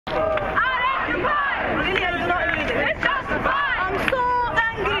Really, I do not need it. It's justified. I'm so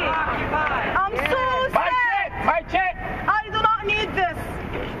angry. I'm so sad. I do not need this.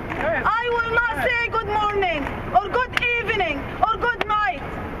 I will not say good morning or good evening or good night.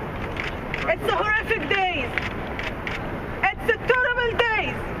 It's a horrific days. It's a terrible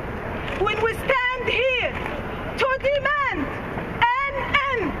days when we stand here to demand an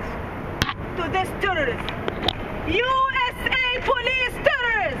end to this terrorism. USA police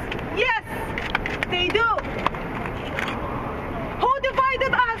terrorists. Yes, they do. Who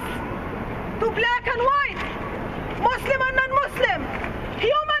divided us to black and white, Muslim and non-Muslim,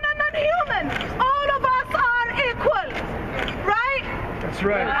 human and non-human? All of us are equal, right? That's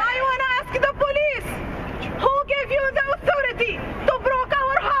right. I want to ask the police, who gave you the authority to break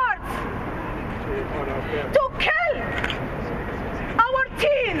our hearts, to kill our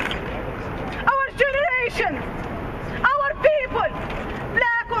teens, our generation, our people,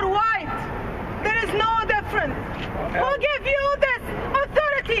 black or white? There is no difference. Who gave you this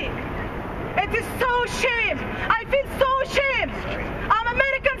authority? It is so shame. I feel so shame. I'm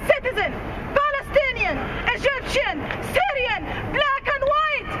American citizen, Palestinian, Egyptian, Syrian, black and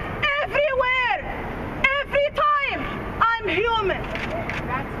white, everywhere, every time. I'm human.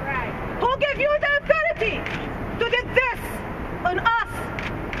 That's right. Who gave you the authority to do this on us?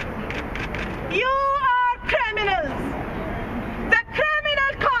 You are criminals. The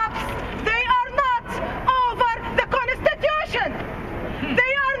criminal cops, they are not over the Constitution.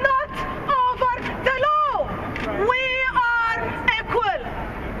 They are not over the law. We are equal,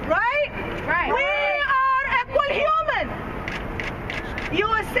 right? Right. We are equal human.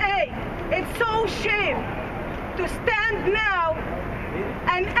 USA, it's so shame to stand now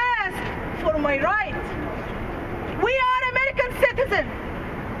and ask for my right. We are American citizens.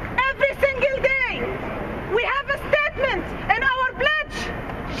 Every single day, we have a statement in our pledge,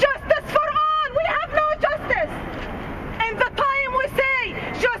 justice for all. We have no justice. And the time we say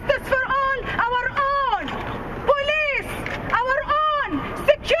justice for all, our own police, our own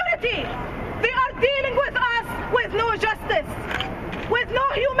security, they are dealing with us with no justice, with no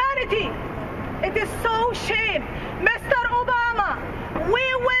humanity. It is so shame. Mr. Obama, we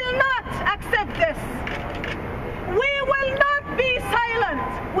will not accept this. We will not be silent.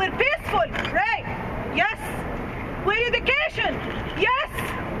 We're peaceful, right? Yes. We're education, yes.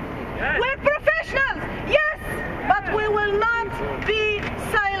 We're professionals, yes. But we will not be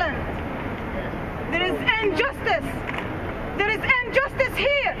silent. There is injustice. There is injustice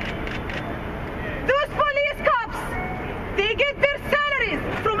here. Those police cops, they get their salaries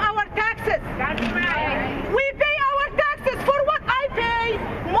from our taxes. That's right. We pay our taxes for what I pay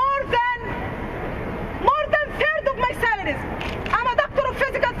more than third of my salaries. I'm a doctor of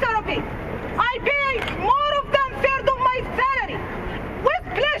physical therapy. I pay more than third of my salary. With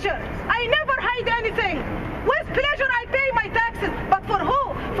pleasure. I never hide anything. With pleasure I pay my taxes. But for who?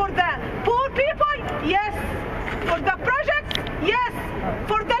 For the poor people? Yes. For the projects? Yes.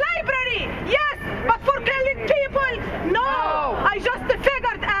 For the library? Yes. But for killing people? No. I just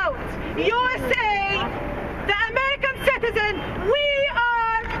figured out. USA, the American citizen, we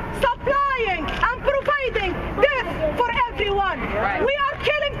are supplying and providing death for everyone. Right. We are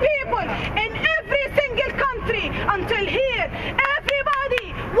killing people in every single country until here. Everybody,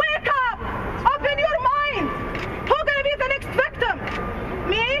 wake up! Open your mind! Who's gonna be the next victim?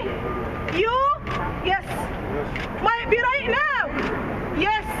 Me? You? Yes. Might be right now.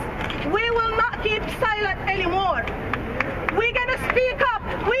 Yes. We will not keep silent anymore. We're gonna speak up.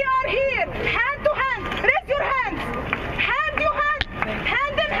 We are here, hand to hand. Raise your hands. Hand to hand.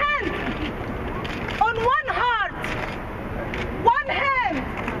 Hand in hand. On one heart. One hand.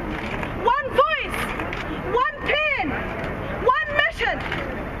 One voice. One pain. One mission.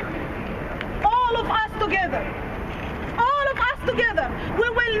 All of us together. All of us together. We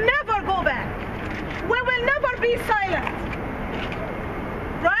will never go back. We will never be silent.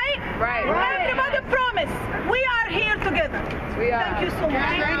 Right? Right. Everybody promise. We are here together. We are. Thank you so much.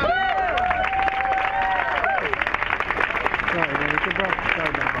 Thank you.